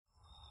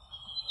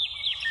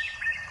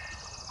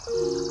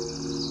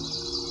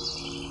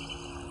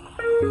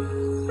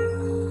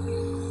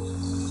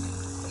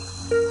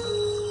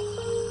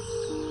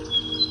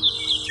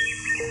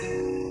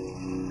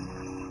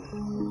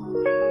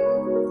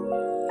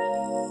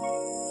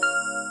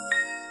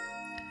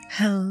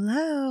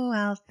Hello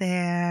out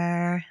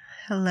there.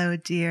 Hello,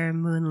 dear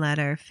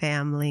Moonletter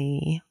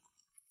family.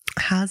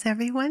 How's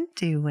everyone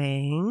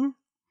doing?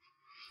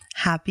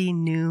 Happy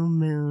new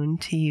moon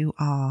to you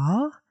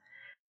all.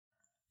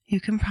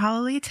 You can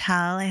probably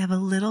tell I have a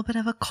little bit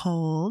of a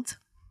cold.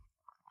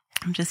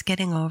 I'm just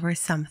getting over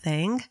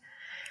something.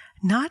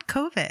 Not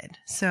COVID.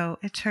 So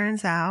it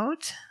turns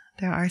out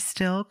there are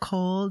still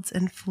colds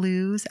and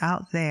flus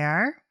out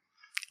there.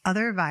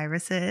 Other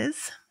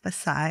viruses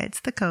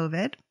besides the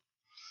COVID.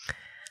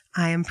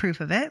 I am proof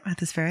of it at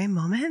this very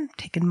moment.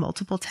 Taken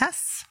multiple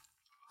tests,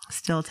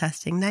 still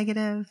testing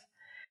negative.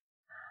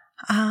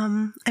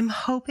 I'm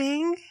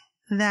hoping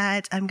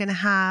that I'm going to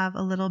have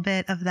a little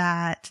bit of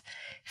that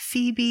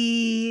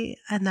Phoebe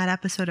and that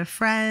episode of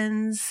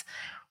Friends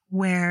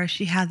where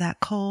she had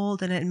that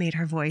cold and it made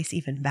her voice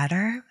even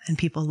better and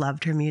people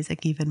loved her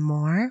music even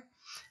more.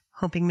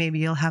 Hoping maybe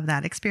you'll have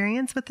that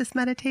experience with this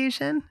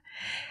meditation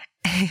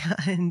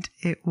and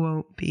it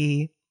won't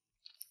be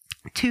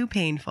too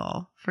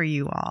painful for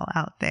you all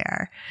out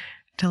there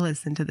to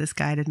listen to this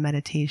guided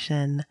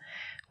meditation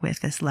with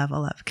this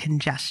level of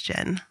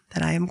congestion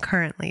that I am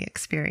currently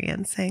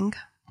experiencing.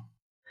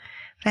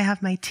 But I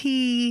have my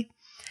tea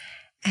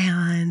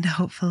and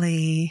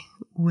hopefully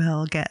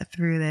we'll get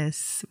through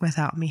this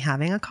without me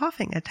having a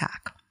coughing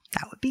attack.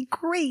 That would be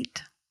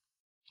great.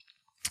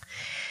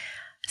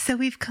 So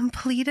we've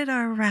completed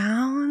our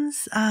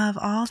rounds of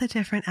all the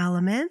different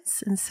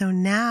elements. And so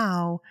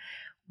now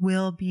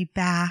we'll be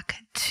back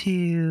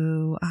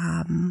to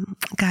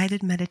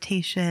guided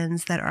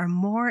meditations that are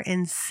more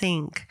in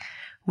sync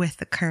with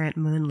the current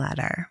moon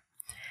letter.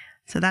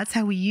 So that's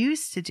how we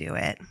used to do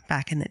it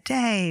back in the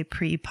day,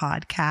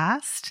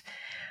 pre-podcast.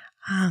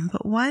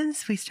 But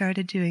once we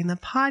started doing the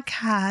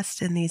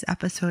podcast and these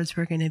episodes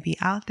were going to be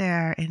out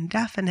there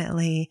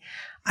indefinitely,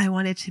 I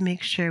wanted to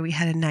make sure we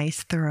had a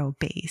nice thorough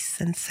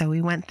base. And so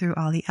we went through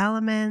all the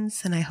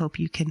elements, and I hope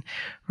you can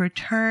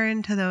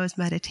return to those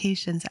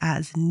meditations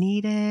as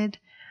needed.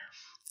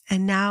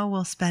 And now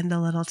we'll spend a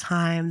little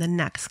time. The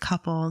next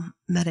couple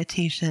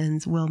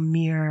meditations will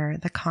mirror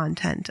the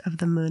content of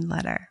the moon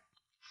letter.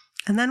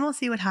 And then we'll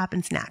see what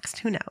happens next.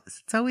 Who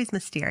knows? It's always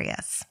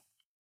mysterious.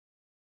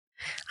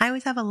 I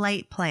always have a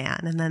light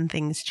plan and then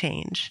things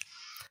change.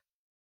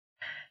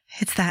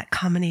 It's that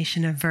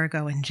combination of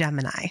Virgo and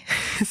Gemini.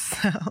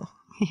 So,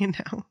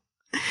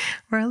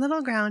 we're a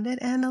little grounded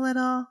and a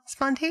little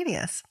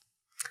spontaneous.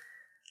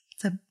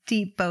 It's a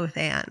deep both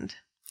and.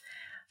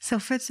 So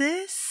for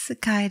this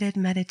guided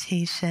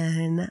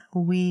meditation,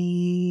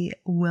 we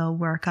will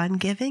work on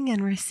giving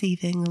and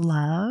receiving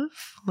love,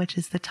 which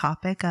is the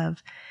topic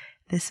of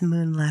this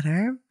moon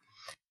letter.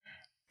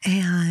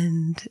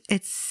 And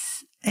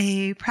it's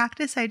a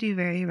practice I do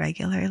very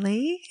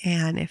regularly.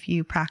 And if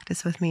you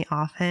practice with me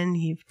often,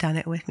 you've done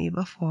it with me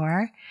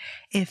before.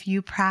 If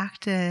you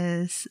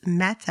practice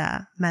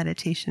metta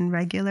meditation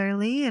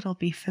regularly, it'll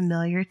be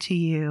familiar to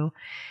you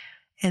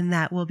in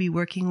that we'll be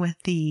working with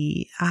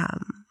the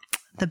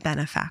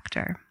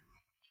benefactor.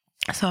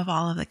 So of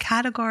all of the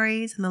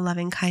categories in the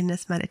loving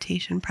kindness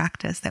meditation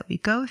practice that we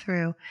go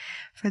through,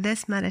 for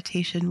this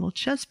meditation, we'll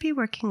just be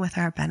working with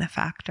our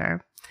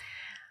benefactor.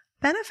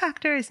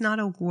 Benefactor is not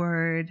a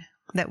word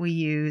that we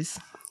use,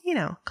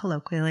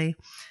 colloquially.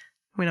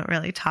 We don't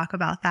really talk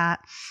about that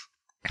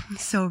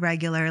so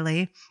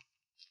regularly.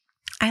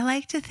 I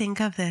like to think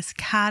of this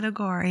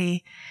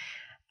category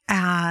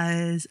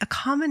as a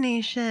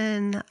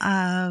combination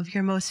of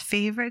your most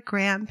favorite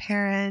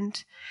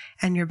grandparent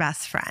and your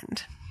best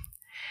friend.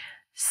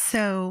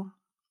 So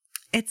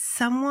it's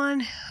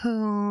someone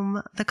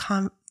whom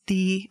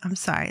the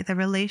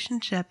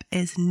relationship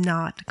is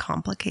not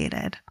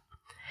complicated.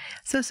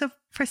 So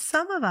for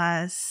some of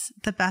us,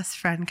 the best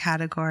friend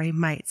category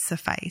might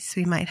suffice.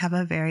 We might have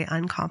a very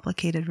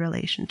uncomplicated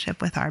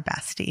relationship with our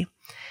bestie.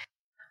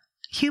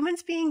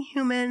 Humans being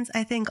humans,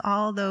 I think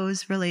all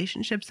those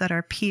relationships that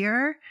are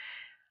peer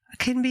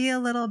can be a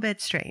little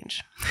bit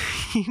strange.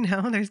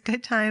 There's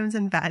good times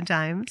and bad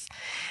times.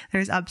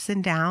 There's ups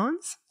and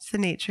downs. It's the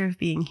nature of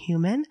being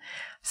human.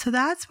 So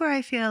that's where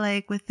I feel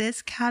like with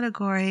this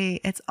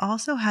category, it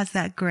also has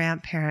that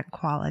grandparent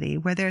quality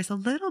where there's a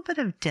little bit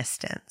of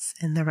distance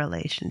in the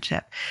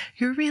relationship.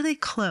 You're really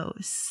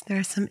close.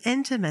 There's some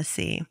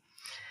intimacy.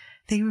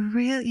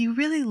 You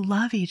really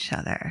love each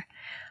other.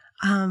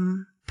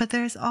 But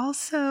there's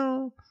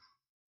also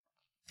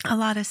a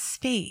lot of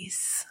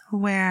space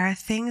where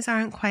things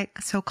aren't quite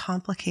so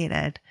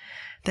complicated.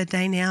 The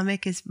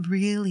dynamic is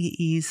really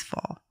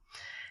easeful.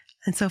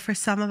 And so for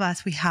some of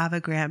us, we have a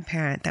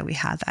grandparent that we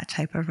have that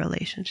type of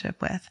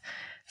relationship with.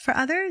 For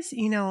others,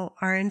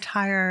 our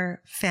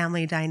entire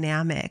family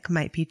dynamic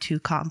might be too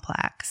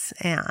complex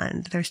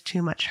and there's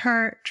too much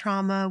hurt,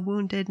 trauma,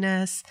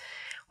 woundedness.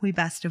 We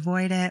best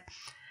avoid it.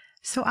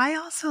 So I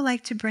also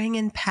like to bring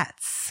in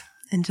pets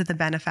into the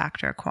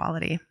benefactor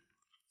category.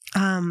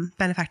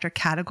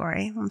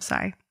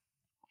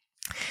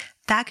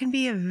 That can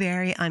be a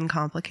very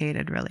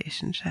uncomplicated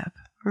relationship,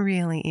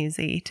 really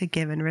easy to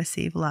give and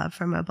receive love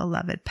from a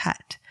beloved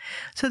pet.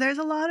 So there's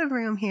a lot of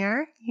room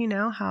here. You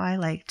know how I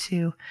like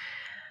to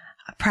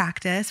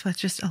practice with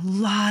just a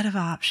lot of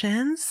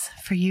options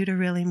for you to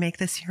really make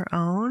this your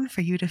own,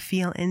 for you to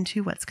feel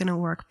into what's going to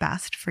work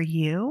best for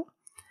you.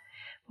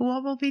 But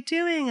what we'll be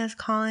doing is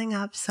calling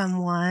up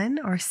someone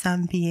or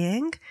some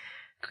being,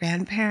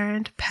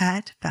 grandparent,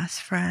 pet,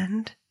 best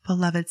friend,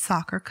 beloved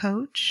soccer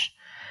coach,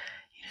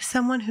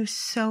 someone who's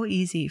so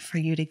easy for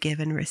you to give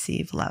and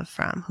receive love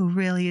from, who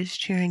really is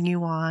cheering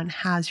you on,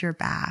 has your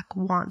back,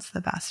 wants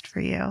the best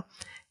for you.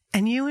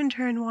 And you in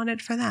turn want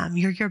it for them.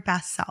 You're your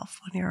best self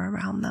when you're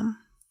around them.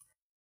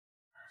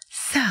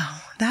 So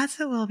that's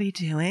what we'll be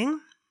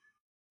doing.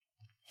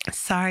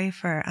 Sorry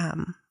for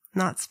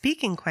not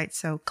speaking quite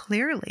so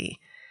clearly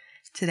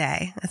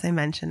today. As I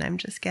mentioned, I'm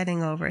just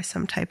getting over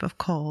some type of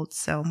cold,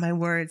 so my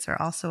words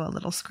are also a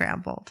little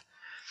scrambled.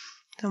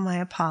 So my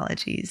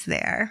apologies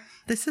there.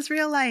 This is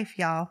real life,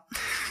 y'all.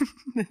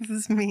 This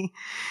is me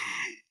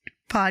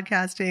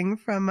podcasting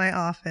from my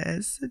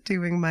office,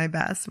 doing my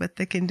best with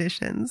the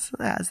conditions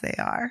as they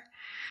are.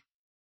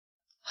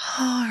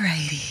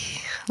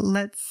 Alrighty,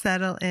 let's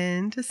settle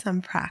into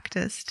some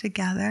practice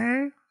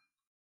together.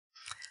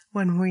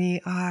 When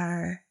we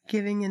are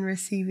giving and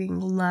receiving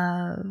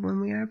love,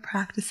 when we are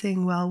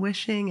practicing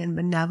well-wishing and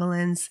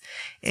benevolence,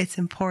 it's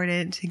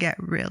important to get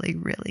really,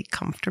 really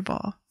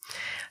comfortable.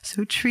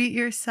 So treat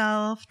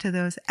yourself to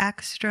those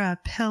extra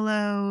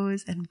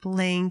pillows and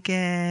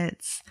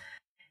blankets.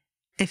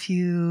 If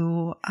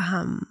you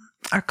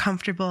are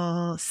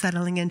comfortable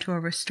settling into a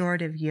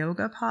restorative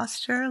yoga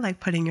posture, like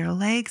putting your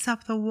legs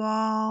up the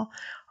wall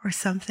or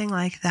something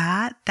like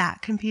that,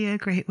 that can be a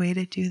great way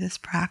to do this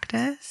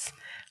practice.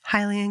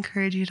 Highly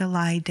encourage you to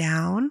lie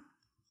down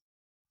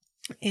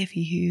if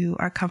you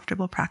are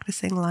comfortable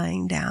practicing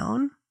lying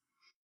down.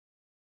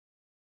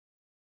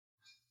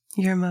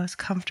 Your most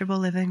comfortable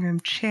living room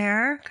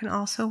chair can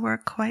also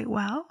work quite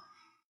well.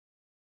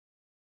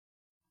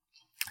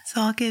 So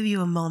I'll give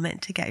you a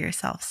moment to get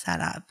yourself set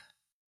up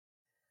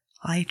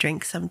while I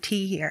drink some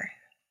tea here.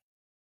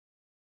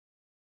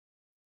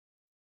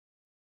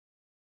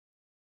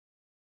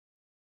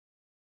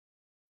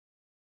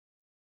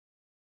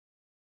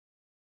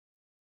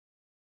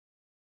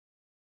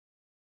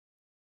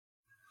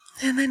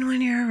 And then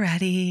when you're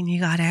ready and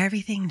you got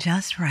everything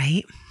just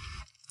right,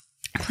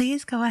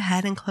 please go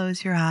ahead and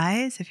close your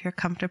eyes if you're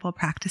comfortable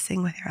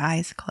practicing with your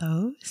eyes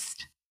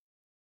closed.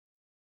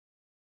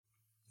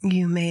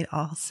 You may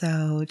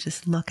also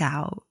just look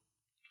out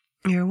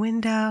your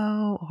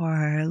window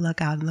or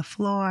look out on the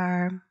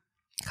floor,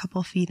 a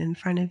couple feet in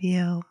front of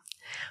you.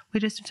 We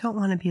just don't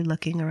want to be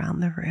looking around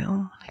the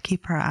room.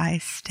 Keep our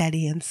eyes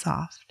steady and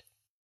soft.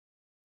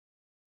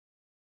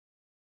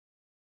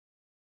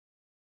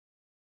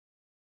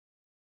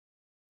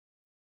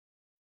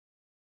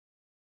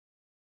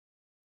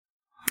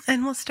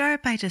 And we'll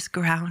start by just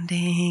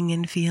grounding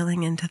and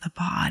feeling into the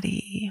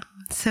body.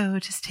 So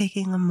just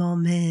taking a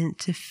moment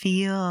to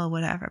feel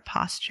whatever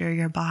posture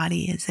your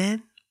body is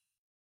in.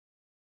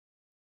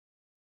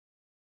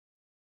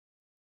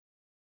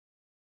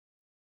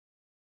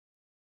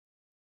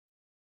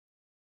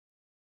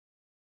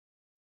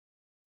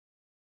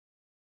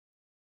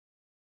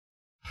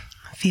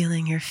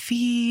 Feeling your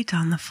feet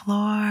on the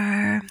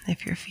floor.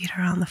 If your feet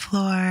are on the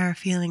floor,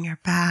 feeling your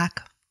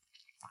back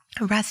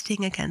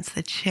resting against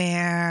the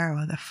chair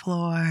or the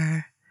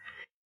floor.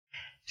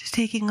 Just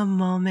taking a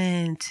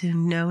moment to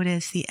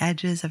notice the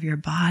edges of your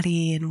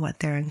body and what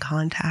they're in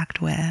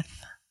contact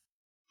with.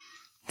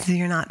 So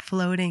you're not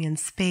floating in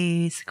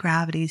space,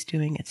 gravity's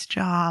doing its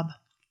job.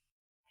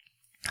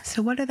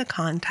 So what are the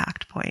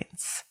contact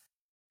points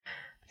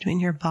between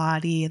your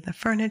body and the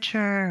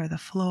furniture or the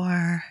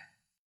floor?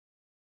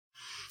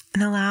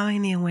 And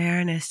allowing the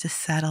awareness to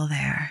settle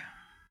there.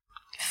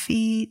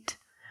 Feet,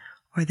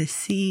 or the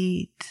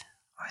seat,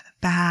 or the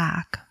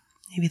back,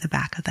 maybe the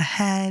back of the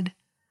head,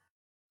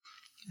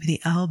 maybe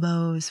the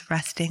elbows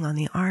resting on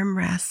the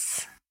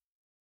armrests.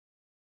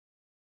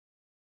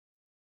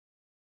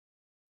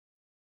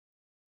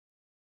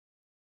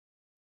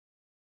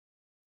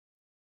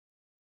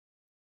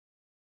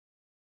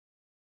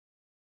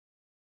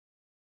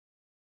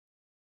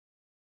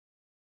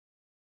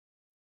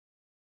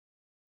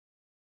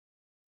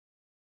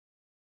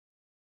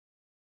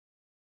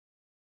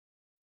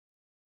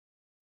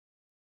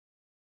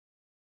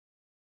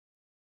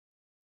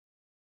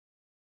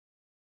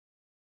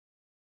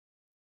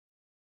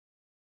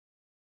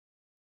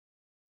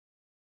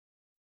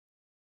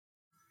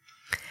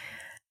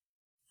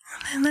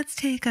 And let's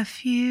take a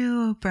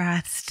few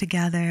breaths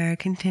together,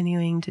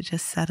 continuing to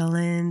just settle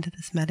into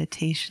this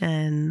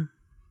meditation.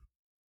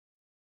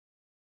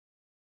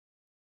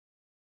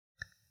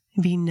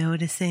 Be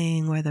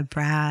noticing where the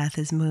breath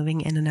is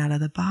moving in and out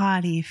of the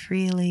body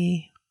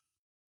freely.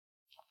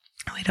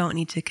 We don't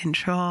need to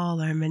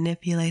control or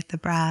manipulate the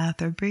breath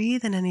or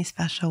breathe in any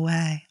special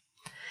way.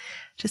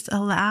 Just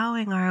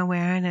allowing our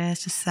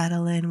awareness to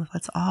settle in with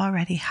what's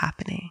already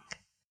happening.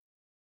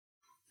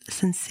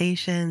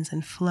 sensations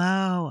and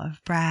flow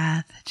of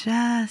breath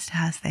just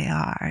as they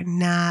are,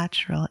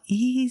 natural,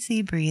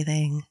 easy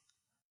breathing.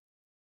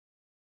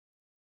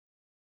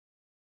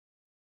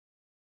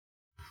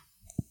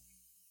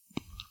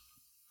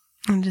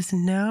 And just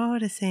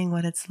noticing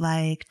what it's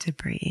like to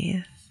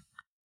breathe,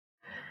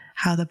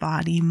 how the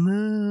body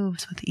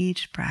moves with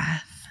each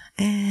breath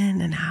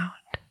in and out.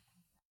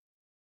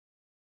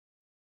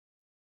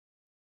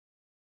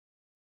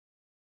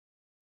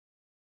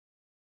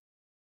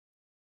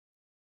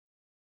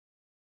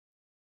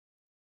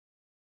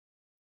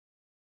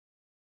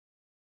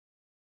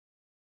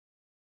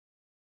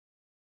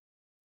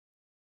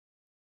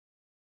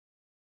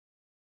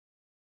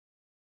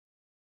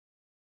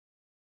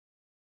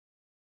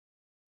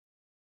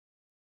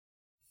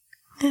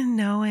 And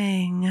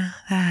knowing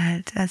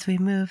that as we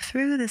move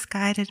through this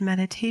guided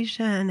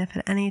meditation, if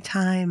at any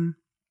time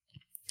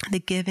the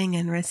giving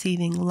and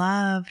receiving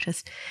love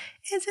just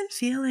isn't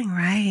feeling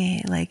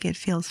right, like it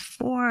feels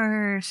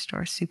forced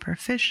or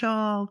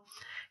superficial,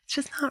 it's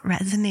just not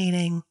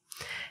resonating,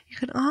 you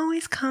can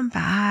always come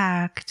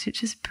back to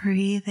just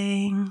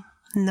breathing,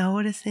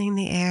 noticing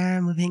the air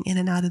moving in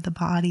and out of the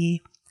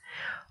body,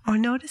 or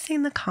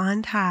noticing the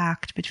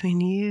contact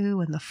between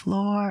you and the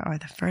floor or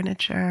the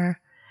furniture.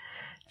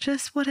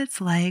 Just what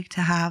it's like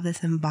to have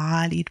this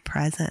embodied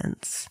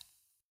presence.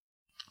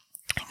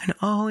 You can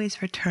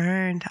always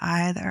return to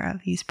either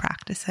of these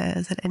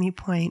practices at any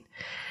point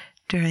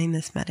during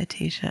this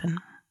meditation.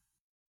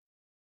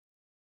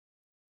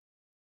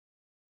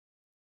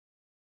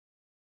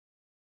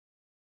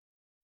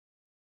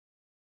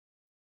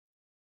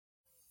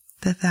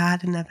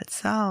 That in of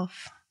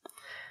itself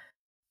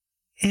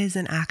is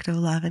an act of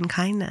love and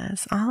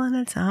kindness all on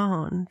its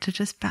own, to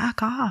just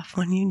back off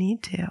when you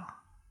need to.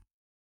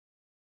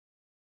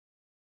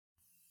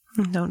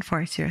 Don't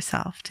force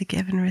yourself to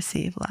give and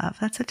receive love.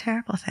 That's a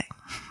terrible thing.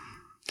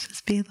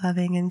 Just be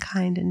loving and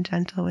kind and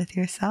gentle with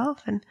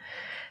yourself, and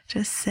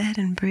just sit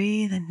and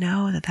breathe and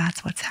know that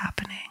that's what's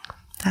happening.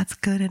 That's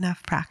good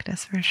enough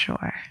practice for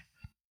sure.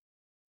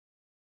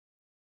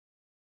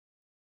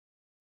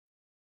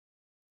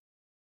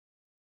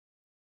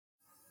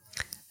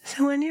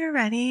 So when you're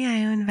ready, I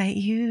invite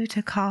you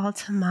to call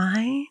to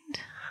mind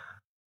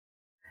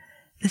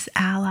this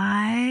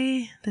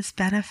ally, this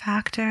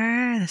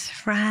benefactor, this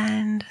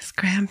friend, this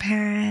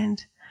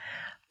grandparent,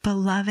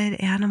 beloved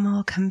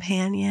animal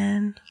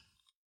companion,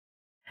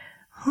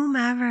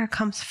 whomever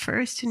comes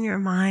first in your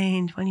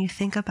mind when you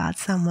think about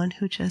someone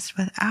who just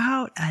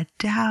without a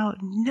doubt,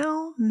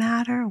 no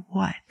matter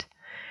what,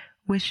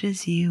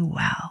 wishes you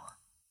well.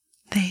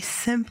 They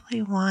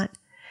simply want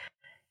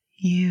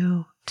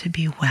you to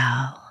be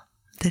well,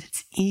 that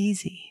it's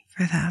easy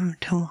for them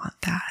to want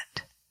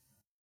that.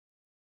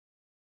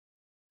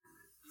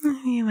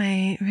 You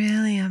might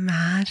really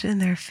imagine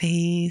their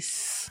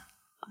face,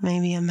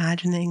 maybe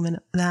imagining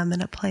them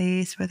in a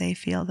place where they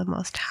feel the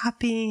most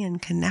happy and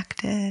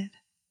connected.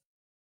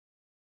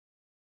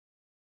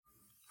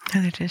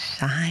 Or they're just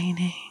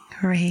shining,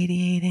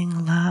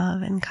 radiating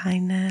love and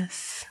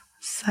kindness,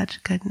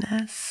 such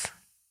goodness.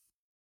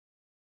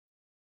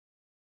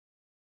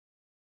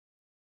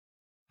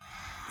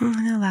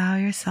 And allow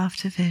yourself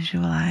to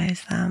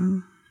visualize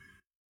them.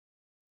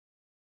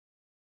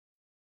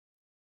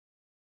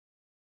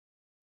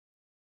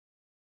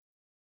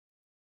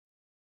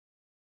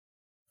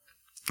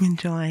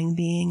 Enjoying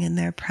being in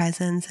their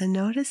presence and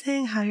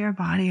noticing how your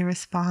body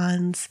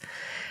responds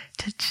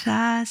to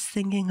just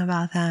thinking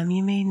about them.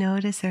 You may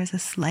notice there's a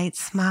slight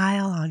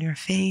smile on your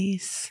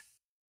face,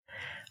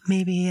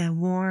 maybe a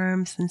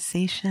warm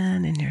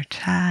sensation in your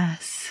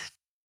chest.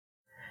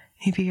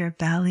 Maybe your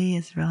belly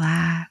is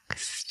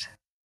relaxed.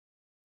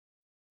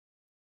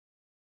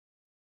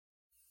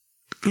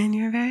 And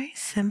you're very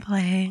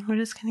simply, we're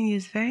just going to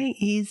use very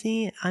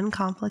easy and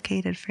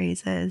uncomplicated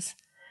phrases.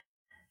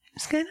 I'm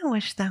just going to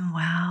wish them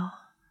well.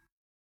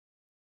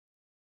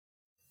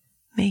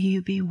 May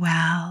you be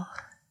well.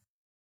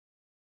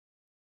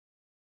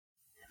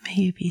 May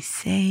you be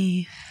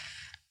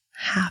safe,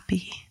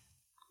 happy,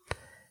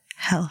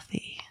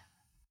 healthy.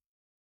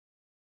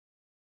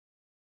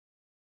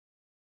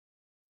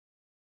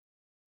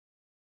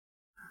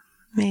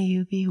 May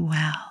you be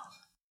well.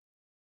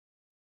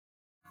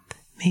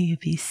 May you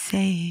be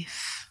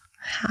safe,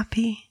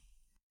 happy,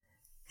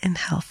 and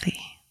healthy.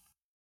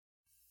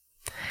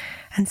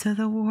 And so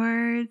the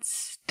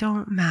words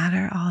don't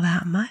matter all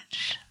that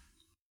much.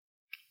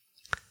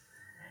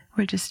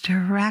 We're just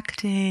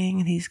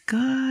directing these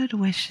good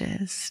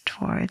wishes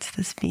towards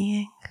this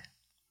being.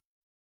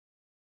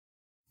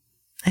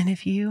 And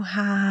if you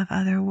have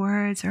other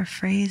words or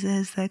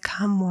phrases that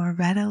come more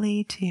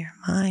readily to your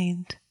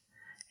mind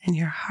and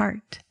your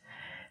heart,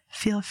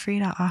 feel free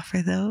to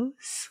offer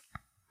those.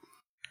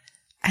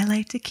 I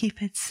like to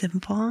keep it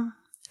simple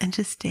and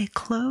just stay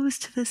close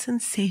to the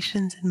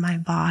sensations in my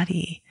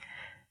body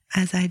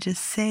as I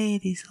just say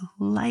these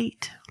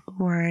light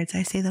words.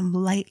 I say them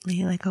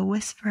lightly, like a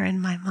whisper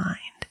in my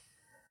mind.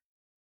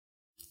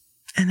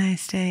 And I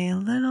stay a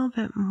little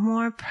bit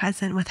more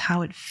present with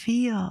how it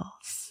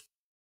feels.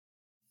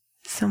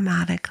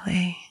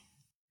 somatically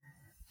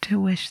to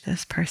wish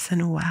this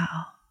person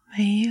well.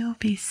 May you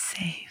be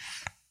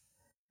safe,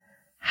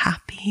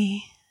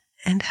 happy,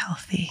 and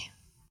healthy.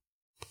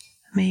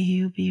 May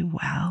you be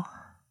well.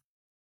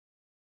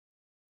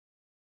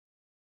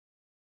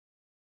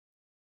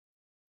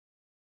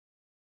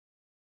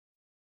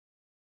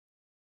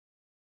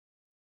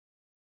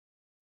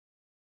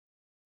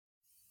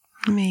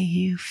 May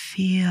you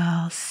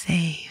feel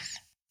safe,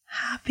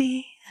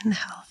 happy, and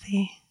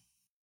healthy,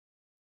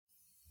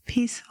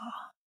 peaceful.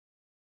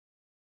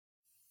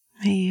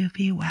 May you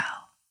be well.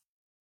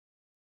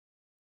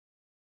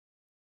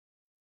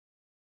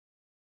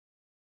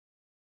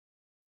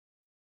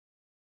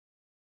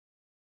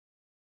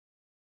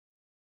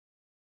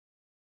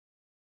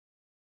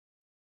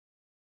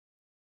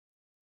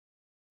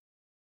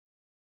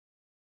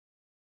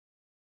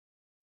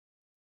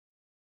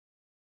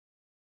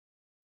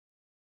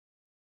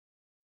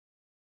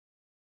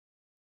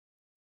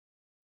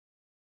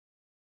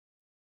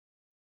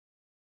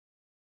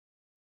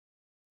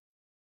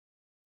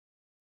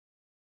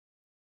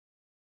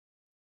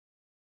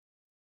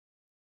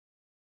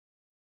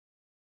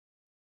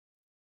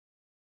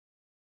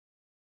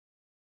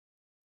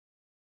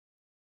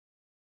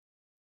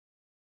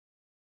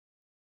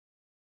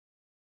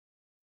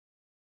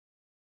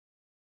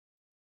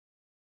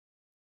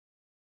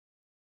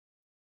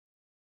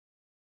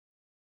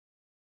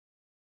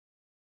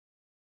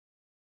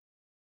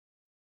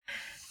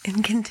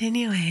 And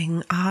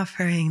continuing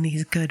offering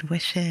these good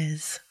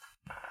wishes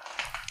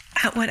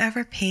at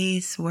whatever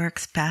pace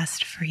works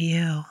best for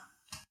you.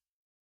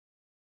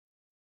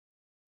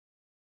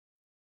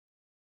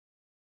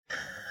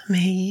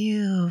 May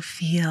you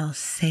feel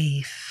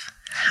safe,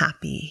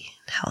 happy,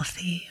 and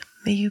healthy.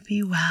 May you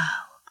be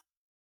well.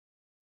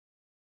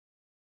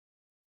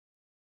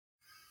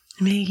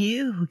 May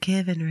you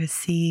give and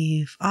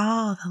receive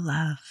all the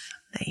love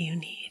that you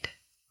need.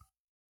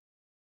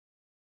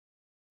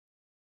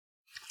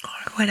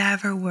 Or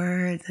whatever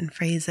words and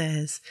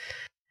phrases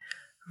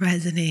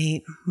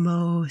resonate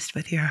most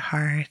with your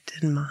heart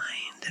and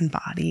mind and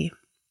body.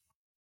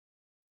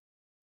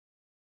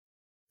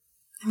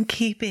 And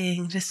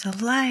keeping just a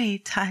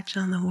light touch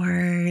on the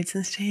words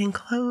and staying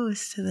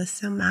close to the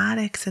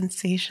somatic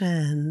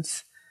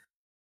sensations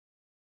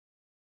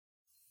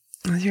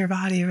as your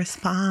body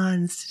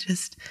responds to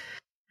just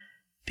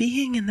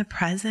being in the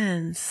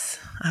presence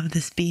of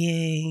this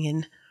being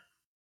and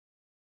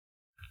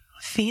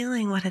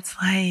feeling what it's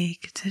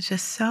like to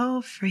just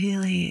so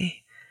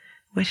freely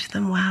wish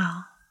them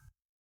well.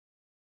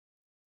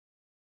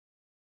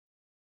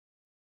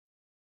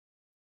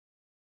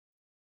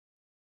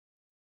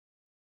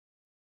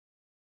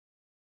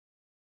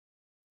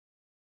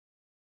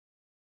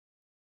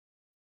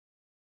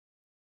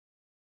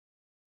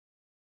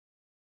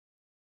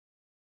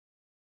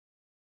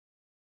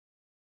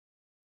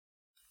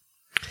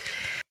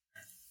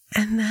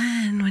 And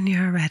then when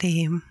you're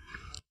ready,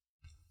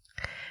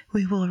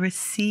 we will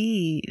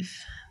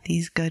receive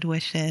these good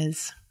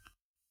wishes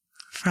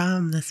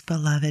from this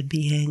beloved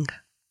being,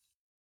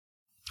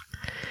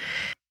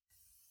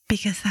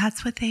 because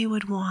that's what they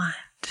would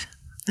want.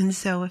 And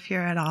so if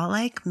you're at all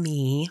like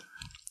me,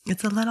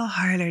 it's a little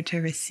harder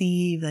to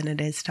receive than it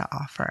is to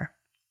offer.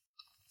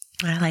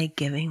 I like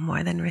giving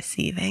more than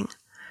receiving.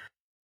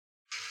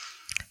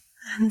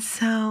 And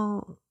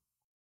so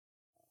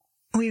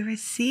we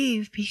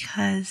receive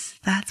because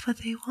that's what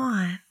they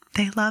want.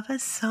 They love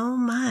us so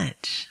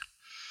much.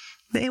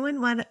 They would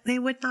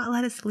not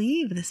let us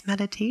leave this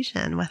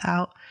meditation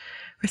without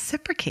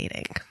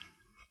reciprocating.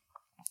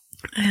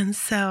 And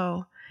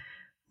so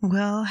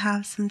we'll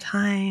have some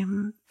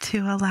time to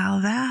allow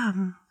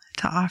them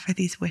to offer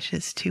these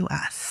wishes to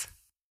us.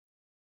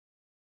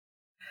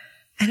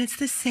 And it's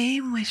the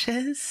same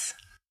wishes.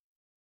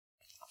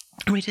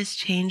 We just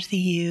change the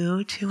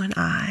you to an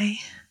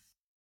I.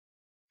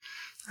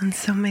 And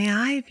so may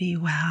I be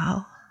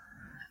well.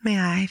 May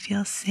I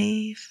feel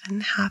safe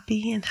and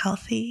happy and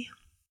healthy.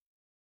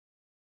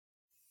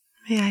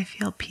 May I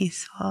feel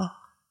peaceful.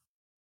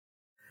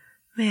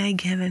 May I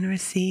give and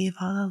receive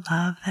all the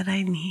love that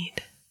I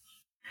need.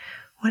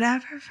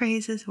 Whatever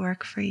phrases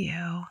work for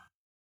you.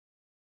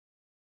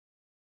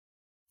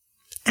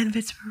 And if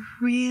it's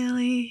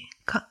really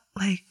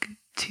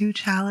too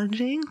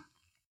challenging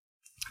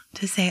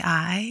to say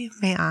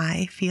may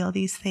I feel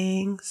these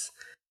things,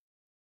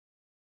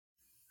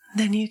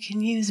 then you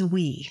can use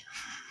we.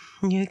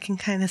 You can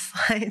kind of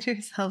slide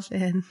yourself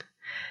in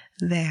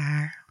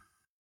there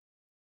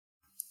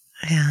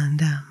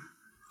and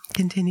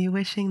continue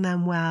wishing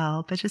them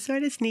well, but just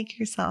sort of sneak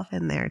yourself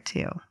in there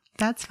too.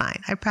 That's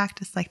fine. I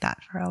practiced like that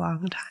for a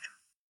long time.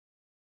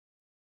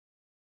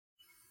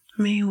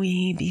 May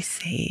we be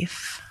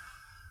safe.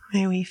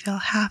 May we feel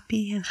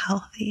happy and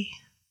healthy.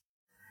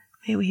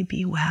 May we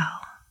be well.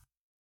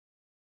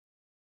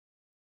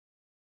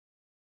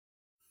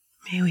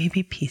 May we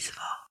be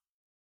peaceful.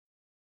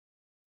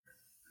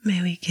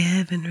 May we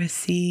give and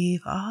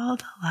receive all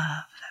the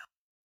love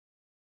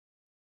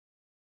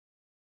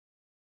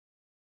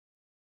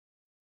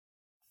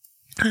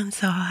And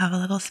so I'll have a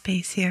little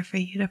space here for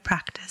you to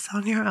practice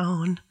on your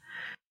own.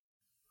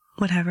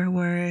 Whatever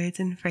words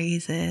and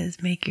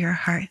phrases make your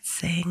heart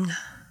sing.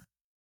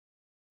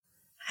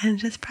 And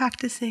just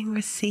practicing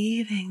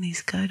receiving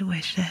these good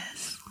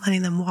wishes,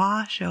 letting them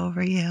wash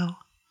over you,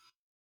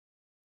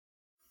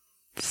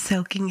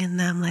 soaking in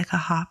them like a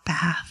hot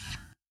bath.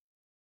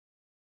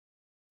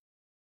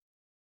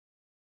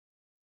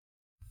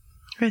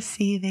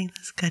 Receiving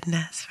this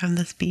goodness from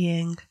this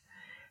being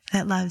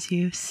that loves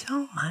you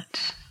so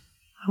much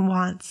and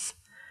wants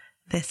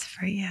this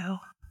for you,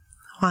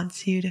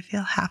 wants you to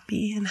feel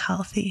happy and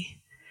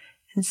healthy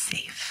and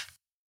safe.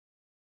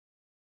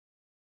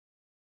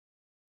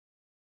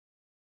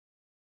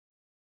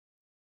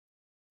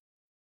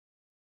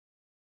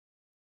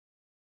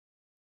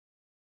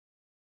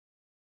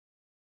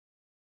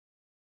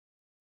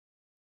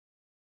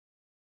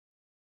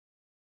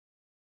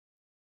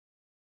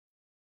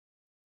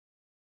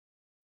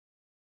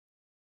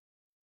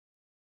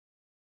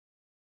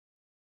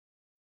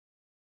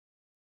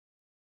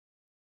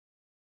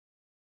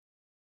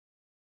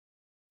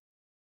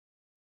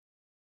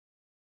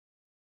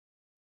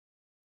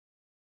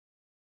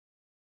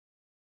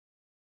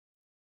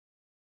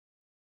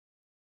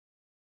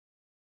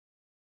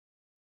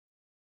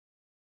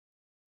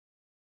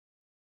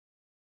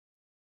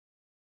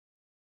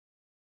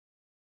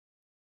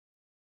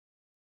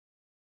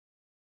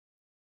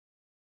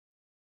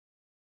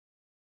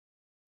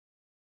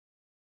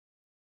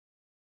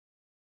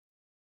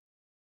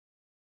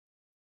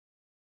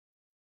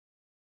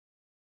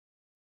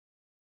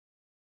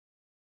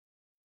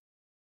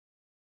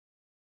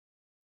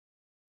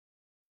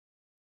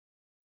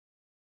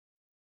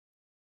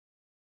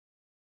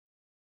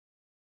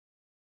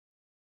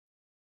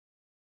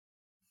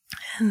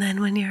 And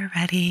then when you're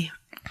ready,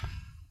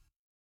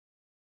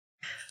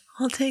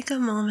 we'll take a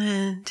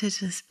moment to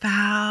just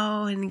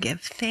bow and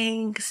give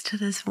thanks to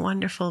this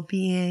wonderful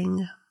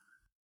being,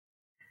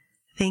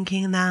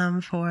 thanking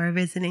them for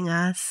visiting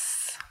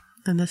us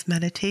in this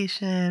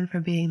meditation, for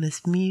being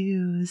this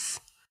muse,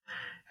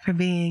 for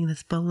being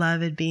this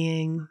beloved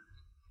being,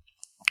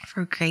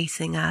 for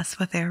gracing us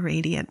with their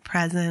radiant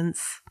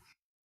presence.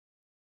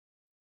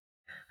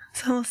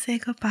 So we'll say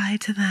goodbye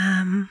to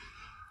them.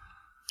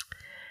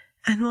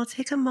 And we'll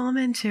take a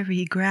moment to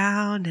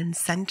reground and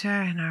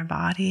center in our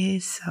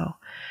bodies. So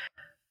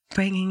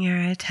bringing your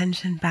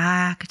attention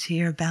back to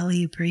your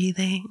belly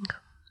breathing,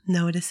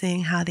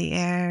 noticing how the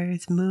air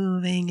is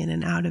moving in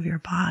and out of your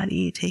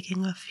body,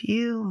 taking a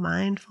few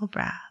mindful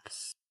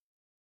breaths.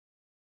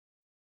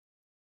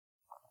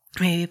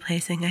 Maybe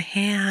placing a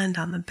hand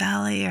on the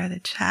belly or the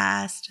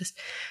chest, just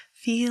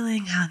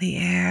feeling how the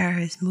air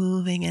is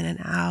moving in and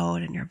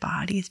out and your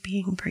body is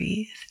being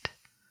breathed.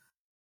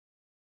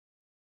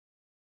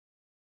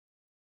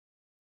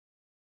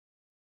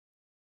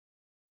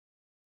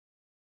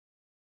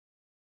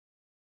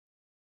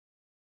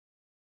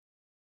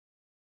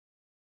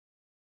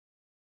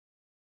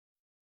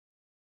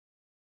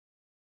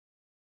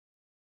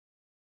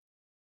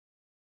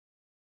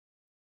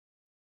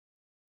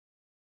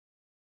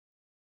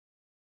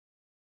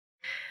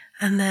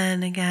 And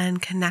then again,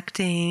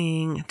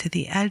 connecting to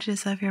the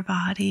edges of your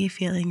body,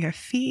 feeling your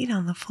feet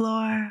on the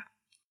floor,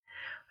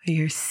 or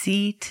your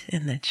seat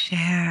in the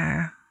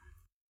chair,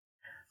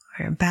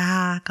 or your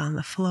back on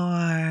the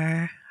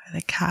floor, or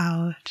the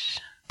couch,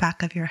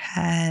 back of your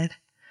head,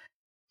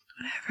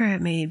 whatever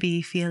it may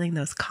be, feeling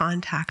those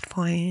contact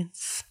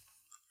points.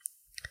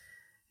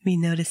 Be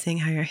noticing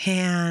how your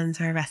hands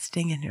are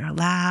resting in your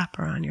lap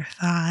or on your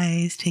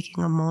thighs,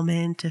 taking a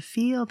moment to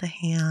feel the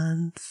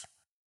hands.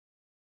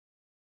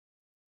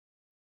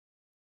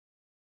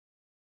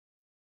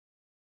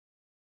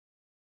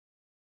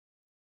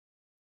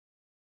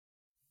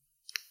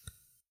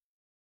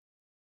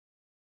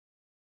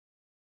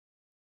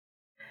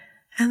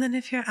 And then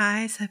if your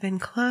eyes have been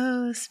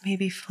closed,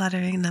 maybe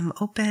fluttering them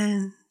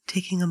open,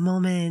 taking a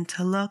moment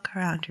to look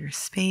around your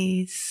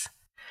space,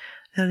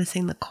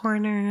 noticing the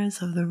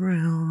corners of the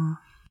room,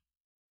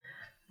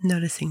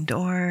 noticing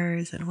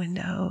doors and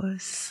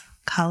windows,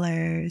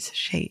 colors,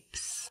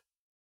 shapes.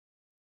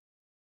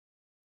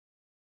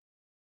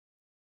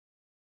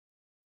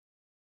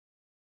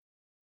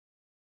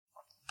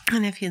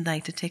 And if you'd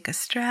like to take a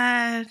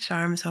stretch,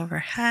 arms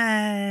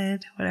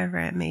overhead, whatever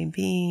it may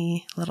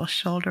be, a little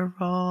shoulder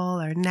roll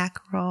or neck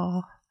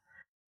roll.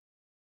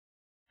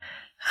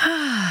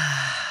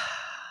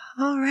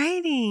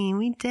 Alrighty,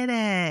 we did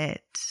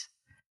it.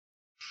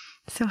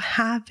 So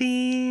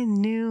happy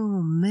new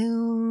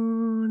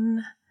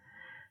moon.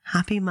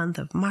 Happy month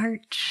of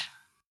March.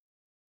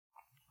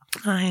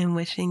 I am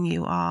wishing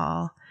you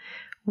all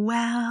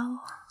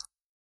well,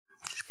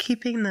 just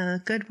keeping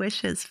the good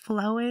wishes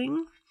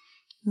flowing.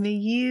 May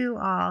you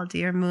all,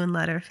 dear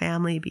Moonletter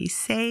family, be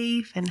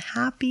safe and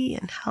happy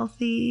and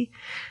healthy,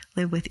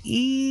 live with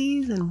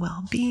ease and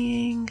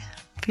well-being,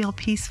 feel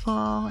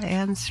peaceful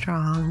and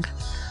strong.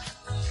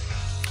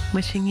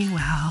 Wishing you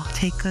well.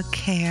 Take good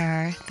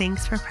care.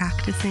 Thanks for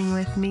practicing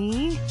with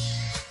me,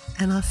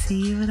 and I'll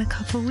see you in a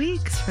couple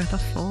weeks for the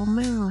full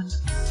moon.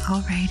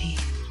 Alrighty.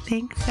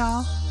 Thanks,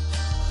 y'all.